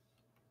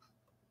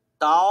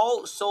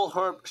 TAO Soul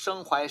Herb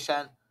生淮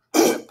山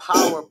has a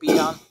power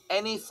beyond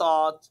any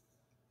thought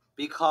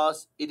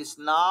because it is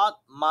not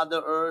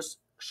Mother Earth's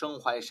生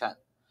淮山.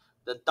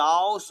 The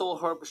TAO Soul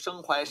Herb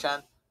生淮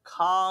山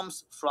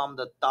comes from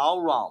the TAO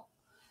realm.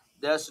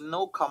 There's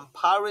no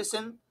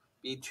comparison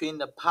between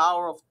the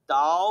power of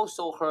TAO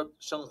Soul Herb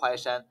生淮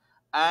山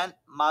and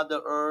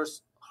Mother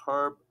Earth's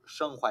herb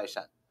生淮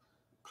山.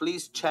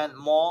 Please chant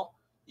more.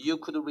 You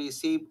could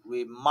receive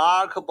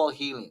remarkable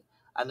healing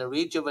and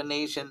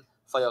rejuvenation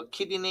for your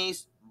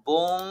kidneys,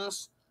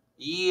 bones,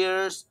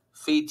 ears,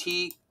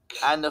 fatigue,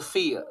 and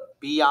fear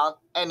beyond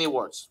any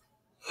words.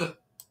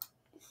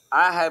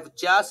 I have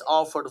just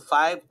offered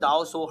 5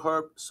 TAO Soul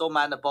Herb Soul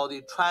Mind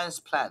Body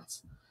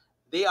transplants.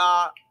 They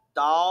are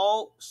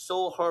TAO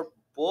Soul Herb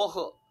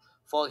Bohe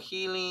for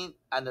healing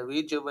and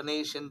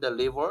rejuvenation the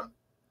liver,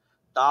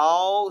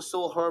 TAO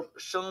Soul Herb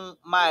Sheng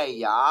Mai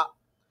Ya,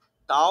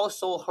 TAO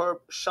Soul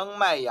Herb Sheng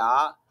Mai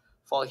Ya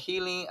for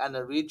healing and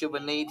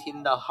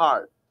rejuvenating the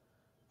heart,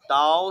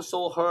 TAO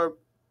Soul Herb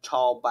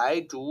Chao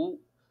Bai Zhu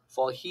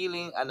for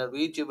healing and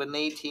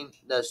rejuvenating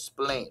the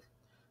spleen,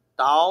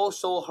 TAO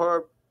Soul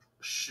Herb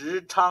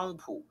Shi Chang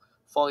Pu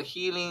for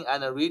healing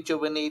and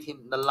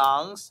rejuvenating the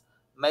lungs,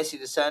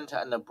 message center,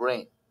 and the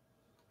brain,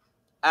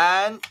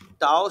 and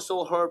TAO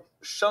Soul Herb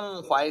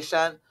Sheng Huai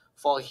Shan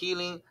for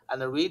healing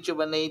and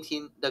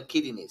rejuvenating the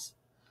kidneys.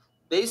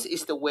 This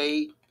is the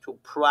way to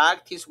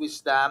practice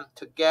with them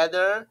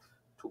together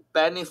to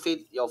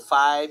benefit your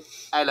 5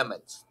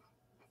 elements.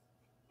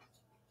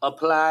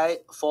 Apply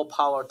 4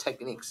 power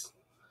techniques.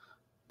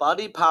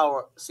 Body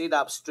power, sit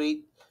up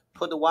straight,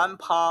 put one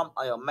palm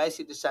on your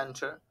message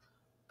center,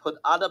 put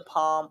other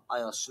palm on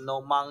your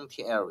snow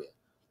mountain area.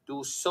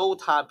 Do soul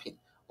tapping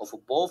of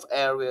both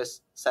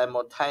areas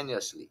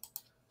simultaneously.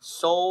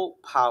 Soul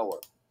power.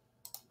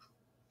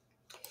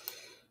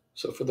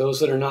 So for those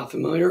that are not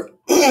familiar,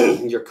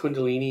 your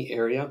Kundalini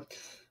area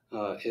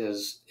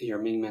is your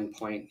Mingmen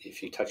point.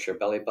 If you touch your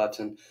belly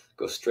button,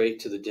 go straight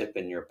to the dip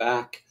in your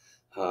back.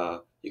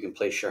 You can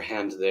place your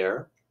hand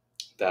there.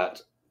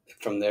 That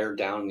from there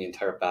down the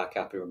entire back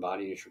half of your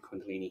body is your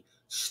Kundalini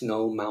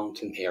snow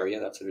mountain area.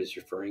 That's what it's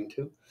referring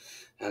to.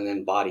 And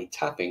then body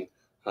tapping,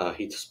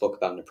 he spoke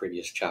about in the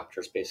previous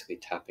chapters, basically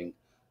tapping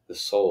the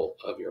soul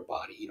of your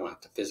body. You don't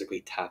have to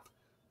physically tap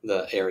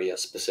the area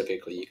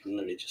specifically. You can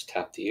literally just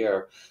tap the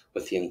air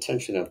with the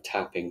intention of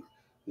tapping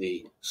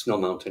the snow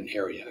mountain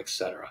area,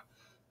 etc.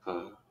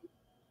 I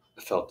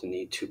felt the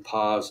need to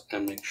pause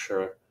and make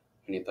sure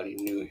anybody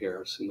new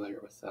here is familiar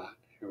with that.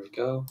 Here we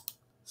go.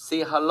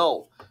 Say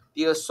hello,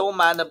 dear soul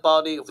mind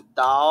body of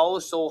Tao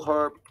Soul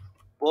Herb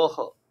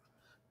Bohe,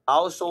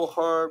 Tao Soul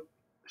Herb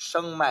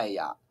Sheng Mai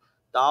Ya,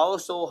 Tao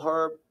Soul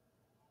Herb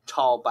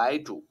Chao Bai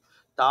Zhu,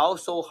 Tao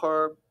Soul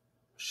Herb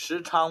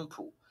Shi Chang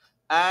Pu,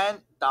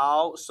 and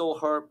Tao Soul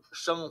Herb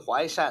Sheng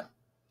Huai Shan.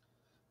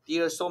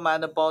 Dear soul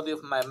mind body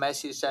of my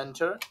message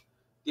center,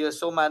 dear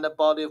soul mind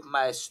body of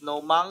my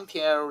snow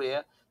mountain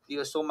area,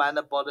 dear soul mind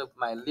body of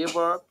my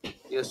liver,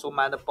 dear soul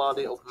mind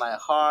body of my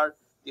heart,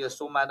 dear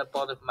soul mind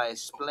body of my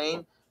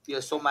spleen,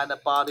 dear soul mind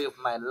body of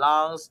my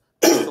lungs,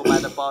 dear soul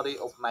mind body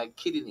of my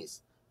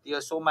kidneys,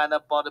 dear soul mind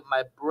body of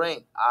my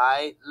brain.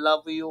 I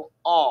love you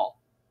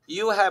all.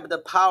 You have the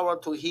power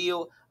to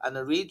heal and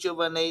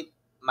rejuvenate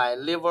my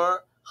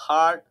liver,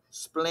 heart,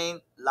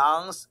 spleen,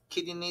 lungs,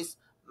 kidneys,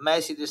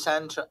 message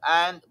center,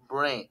 and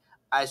brain,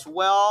 as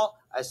well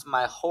as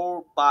my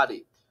whole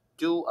body.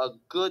 Do a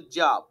good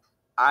job.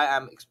 I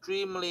am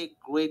extremely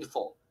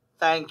grateful.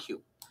 Thank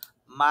you.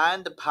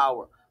 Mind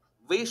power.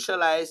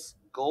 Visualize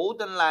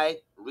golden light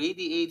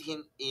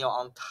radiating in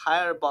your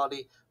entire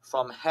body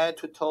from head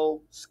to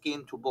toe,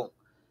 skin to bone.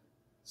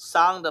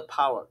 Sound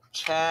power.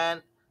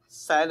 Chant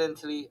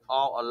silently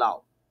all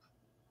aloud.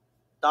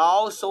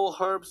 Tao Soul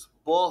Herbs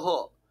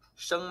Bohe,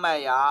 Sheng Mai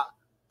Ya,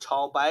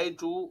 Chao Bai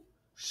Zhu,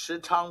 Shi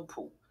Chang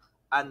Pu,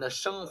 and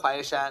Sheng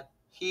Huai Shan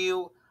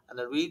heal and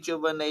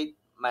rejuvenate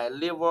my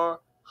liver,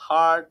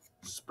 heart,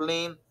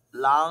 spleen,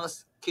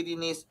 lungs,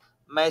 kidneys,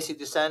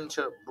 message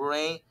center,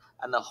 brain,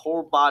 and the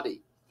whole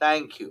body.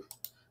 Thank you.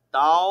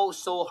 Tao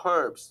Soul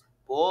Herbs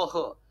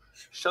Bohe,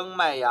 Sheng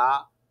Mai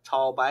Ya,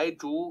 Chao Bai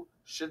Zhu,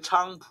 Shi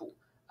Chang Pu,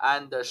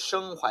 and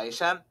Sheng Huai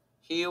Shan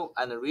heal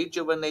and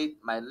rejuvenate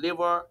my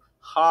liver,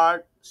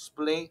 heart,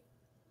 spleen,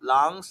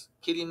 lungs,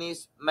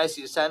 kidneys,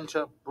 message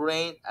center,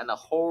 brain, and the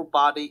whole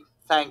body.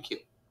 Thank you.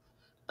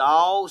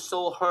 Tao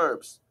Soul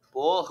Herbs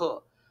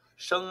Bohe,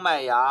 Sheng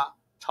Mai Ya,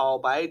 Chao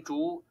Bai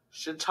Zhu,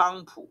 Shi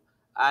Chang Pu,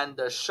 and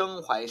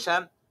Sheng Huai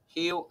Shan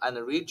heal and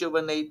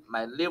rejuvenate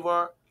my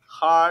liver,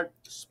 heart,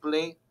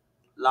 spleen,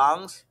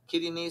 lungs,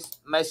 kidneys,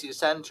 message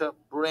center,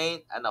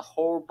 brain, and the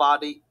whole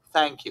body.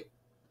 Thank you.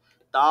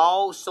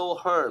 Tao Soul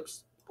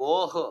Herbs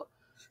Bohe,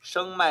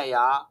 Sheng Mai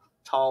Ya,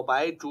 Chao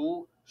Bai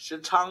Zhu, Shi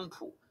Chang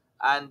Pu,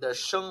 and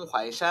Sheng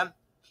Huai Shan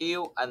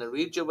heal and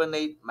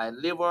rejuvenate my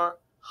liver,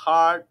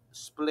 heart,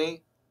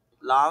 spleen,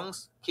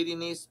 lungs,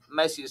 kidneys,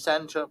 message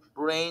center,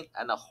 brain,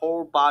 and the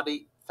whole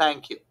body.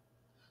 Thank you.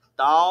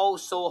 Tao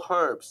Soul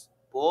Herbs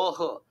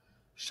Bohe,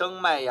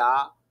 Sheng Mai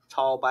Ya,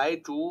 Chao Bai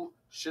Zhu,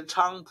 Shi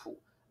Chang Pu,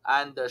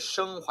 and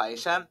Sheng Huai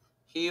Shan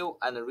heal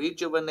and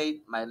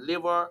rejuvenate my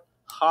liver,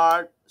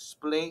 heart,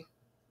 spleen,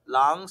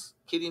 lungs,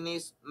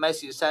 kidneys,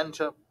 message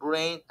center,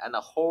 brain, and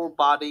the whole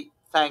body.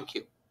 Thank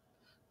you.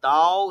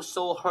 Tao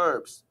Soul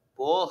Herbs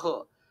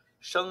Bohe,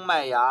 Sheng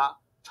Mai Ya,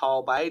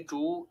 Chao Bai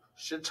Zhu,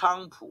 Shi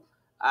Chang Pu,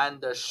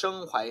 and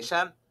Sheng Huai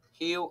Shan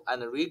heal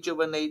and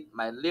rejuvenate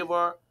my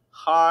liver,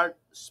 heart,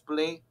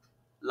 spleen,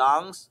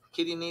 lungs,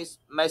 kidneys,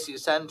 message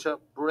center,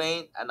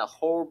 brain, and the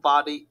whole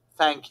body.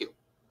 Thank you.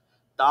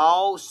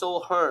 Tao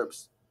Soul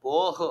Herbs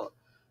Bohe,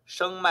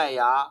 Sheng Mai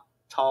Ya,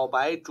 Chao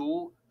Bai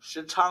Zhu,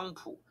 Shi Chang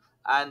Pu,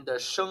 and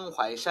Sheng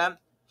Huai Shan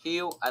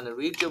heal and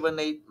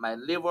rejuvenate my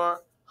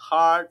liver,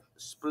 heart,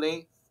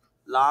 spleen,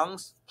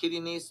 lungs,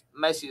 kidneys,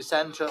 message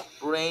center,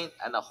 brain,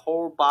 and the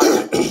whole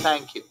body.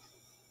 Thank you.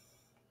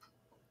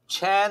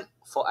 Chant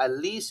for at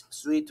least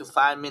 3 to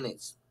 5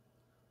 minutes.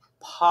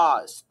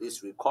 Pause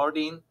this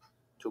recording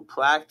to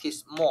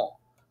practice more.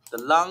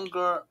 The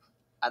longer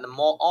and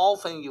more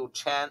often you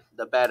chant,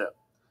 the better.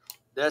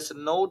 There's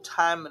no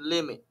time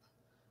limit.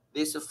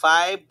 These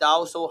 5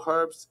 Tao Soul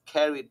Herbs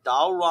carry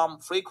Tao Ram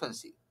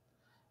frequency.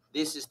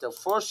 This is the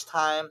first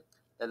time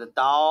that the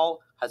Tao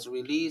has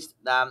released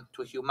them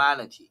to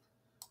humanity.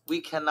 We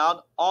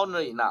cannot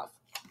honor enough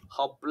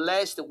how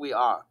blessed we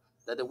are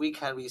that we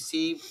can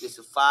receive these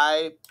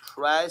 5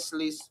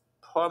 priceless,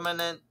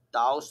 permanent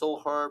Tao Soul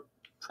Herb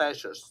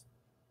treasures.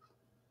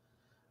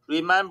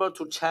 Remember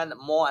to chant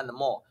more and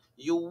more.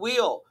 You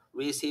will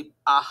receive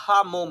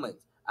aha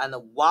moments and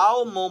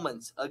wow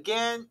moments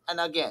again and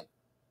again.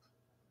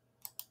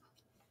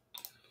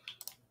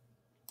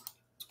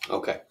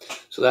 Okay,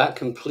 so that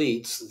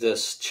completes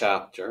this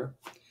chapter.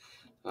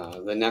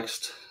 The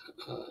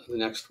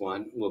next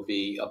one will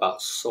be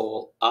about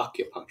soul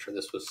acupuncture.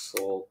 This was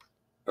soul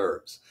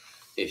herbs.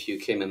 If you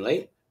came in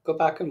late, go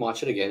back and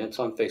watch it again. It's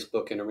on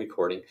Facebook in a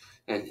recording.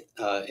 And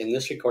in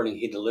this recording,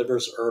 he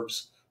delivers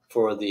herbs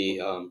for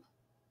the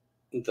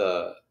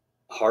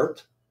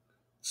heart,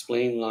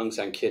 spleen, lungs,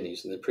 and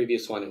kidneys. In the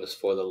previous one, it was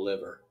for the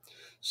liver.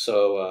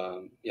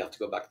 So you have to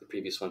go back to the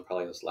previous one,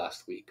 probably was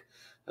last week.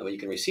 But you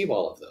can receive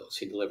all of those.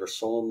 He delivers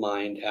soul,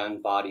 mind,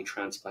 and body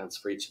transplants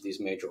for each of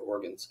these major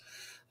organs.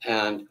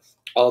 And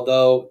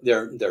although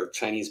they're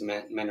Chinese,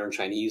 Mandarin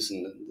Chinese,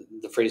 and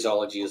the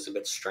phraseology is a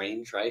bit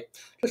strange, right?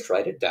 Just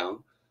write it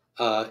down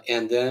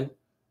and then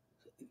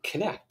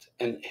connect.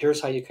 And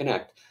here's how you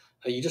connect.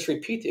 You just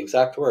repeat the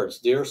exact words.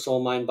 Dear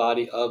soul, mind,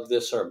 body of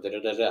this herb, da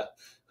da da da.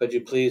 Could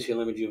you please heal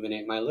and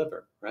rejuvenate my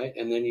liver, right?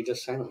 And then you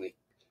just silently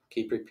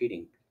keep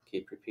repeating,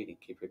 keep repeating,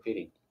 keep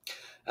repeating.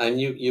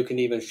 And you can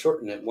even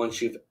shorten it once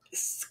you've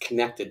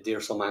connected dear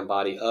soul, mind,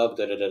 body of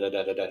da da da da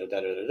da da da da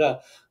da da da.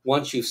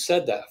 Once you've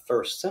said that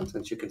first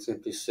sentence, you can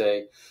simply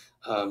say,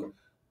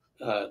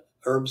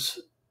 herbs,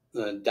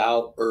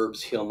 Tao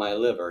herbs heal my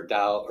liver,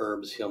 Tao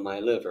herbs heal my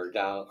liver,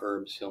 Tao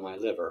herbs heal my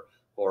liver.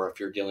 Or if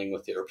you're dealing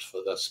with the herbs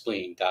for the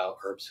spleen, Tao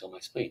herbs heal my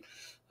spleen.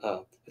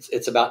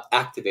 It's about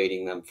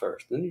activating them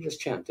first. Then you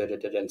just chant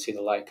and see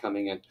the light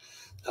coming in.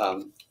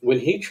 When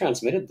he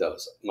transmitted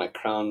those, my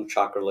crown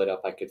chakra lit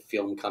up. I could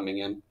feel them coming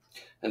in.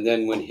 And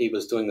then when he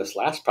was doing this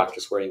last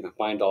practice where he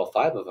combined all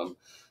 5 of them,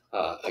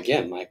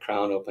 again, my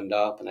crown opened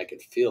up and I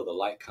could feel the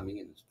light coming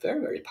in. It's very,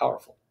 very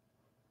powerful.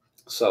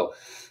 So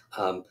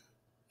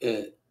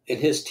in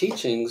his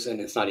teachings, and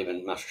it's not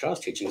even Master Sha's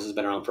teachings, has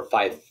been around for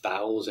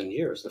 5,000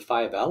 years. The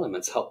 5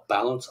 elements help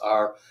balance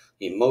our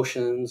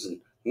emotions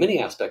and many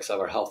aspects of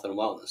our health and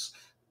wellness.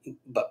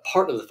 But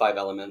part of the 5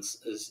 elements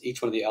is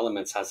each one of the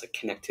elements has a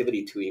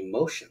connectivity to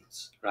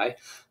emotions, right?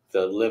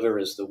 The liver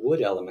is the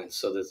wood element,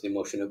 so there's the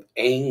emotion of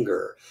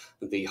anger.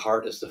 The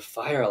heart is the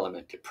fire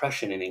element,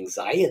 depression and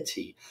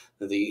anxiety.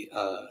 The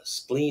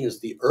spleen is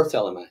the earth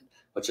element,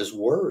 which is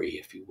worry,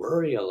 if you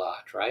worry a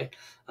lot, right?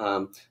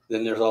 Then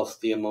there's also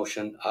the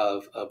emotion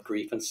of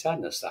grief and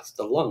sadness. That's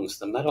the lungs,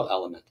 the metal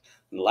element.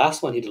 And the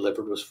last one he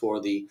delivered was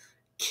for the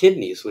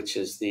kidneys, which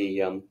is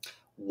the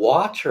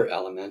water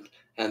element,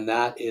 and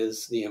that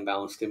is the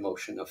imbalanced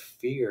emotion of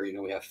fear.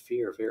 We have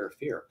fear, fear,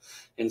 fear.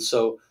 And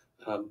so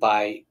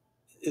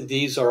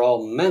these are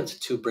all meant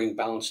to bring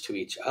balance to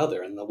each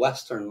other. In the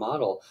Western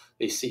model,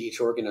 they see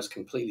each organ as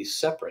completely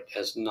separate,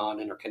 as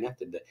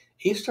non-interconnected. The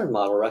Eastern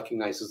model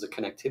recognizes the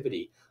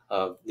connectivity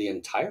of the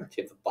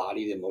entirety of the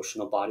body, the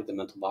emotional body, the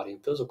mental body,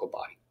 and physical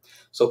body.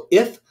 So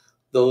if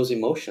those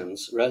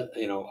emotions,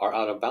 are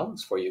out of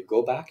balance for you,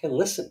 go back and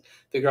listen.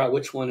 Figure out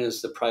which one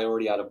is the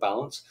priority out of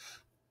balance.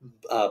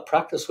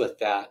 Practice with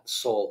that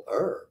soul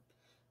herb.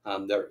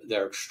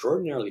 They're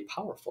extraordinarily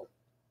powerful,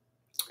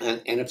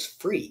 and it's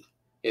free.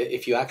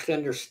 If you actually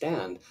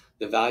understand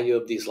the value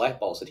of these light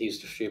bulbs that he's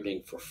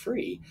distributing for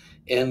free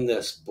in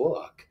this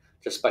book,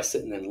 just by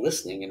sitting and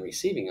listening and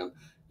receiving them,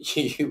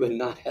 you would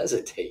not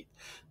hesitate.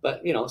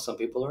 But some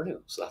people are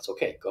new, so that's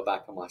okay. Go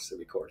back and watch the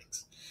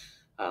recordings.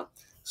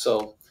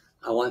 So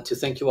I want to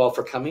thank you all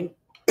for coming.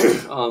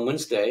 On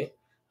Wednesday,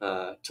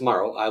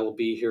 tomorrow, I will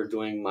be here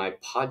doing my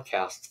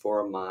podcast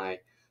for my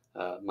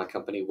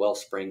company,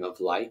 Wellspring of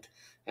Light,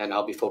 and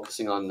I'll be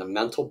focusing on the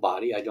mental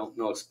body. I don't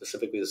know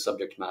specifically the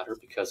subject matter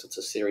because it's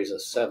a series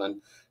of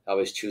 7. I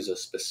always choose a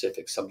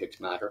specific subject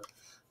matter.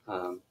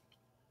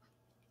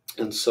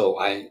 And so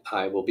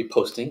I will be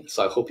posting.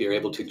 So I hope you're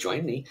able to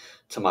join me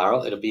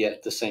tomorrow. It'll be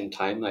at the same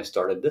time I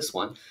started this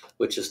one,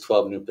 which is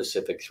 12 noon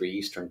Pacific, 3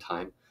 Eastern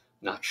time.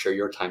 Not sure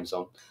your time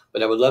zone,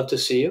 but I would love to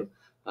see you.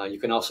 You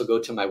can also go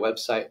to my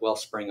website,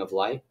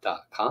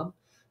 wellspringoflight.com,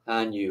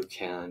 and you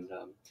can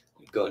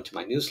go into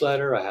my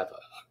newsletter. I have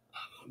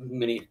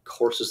many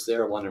courses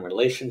there, one on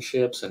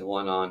relationships and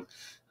one on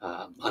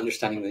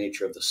understanding the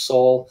nature of the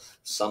soul.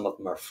 Some of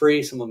them are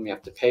free, some of them you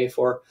have to pay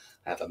for.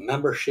 I have a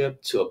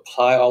membership to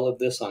apply all of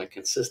this on a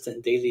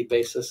consistent daily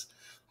basis.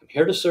 I'm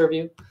here to serve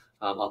you.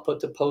 I'll put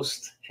the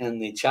post in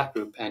the chat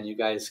group, and you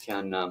guys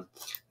can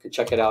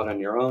check it out on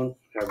your own,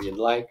 wherever you'd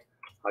like.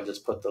 I'll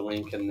just put the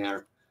link in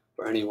there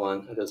for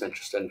anyone that is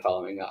interested in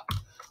following up.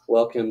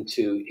 Welcome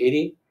to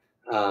Edie.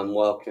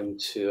 Welcome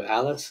to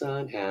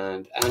Allison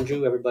and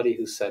Andrew, everybody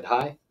who said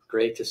hi.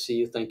 Great to see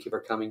you. Thank you for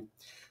coming.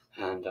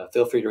 And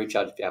feel free to reach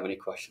out if you have any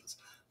questions.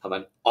 Have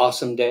an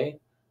awesome day.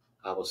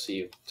 I will see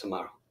you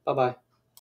tomorrow. Bye-bye.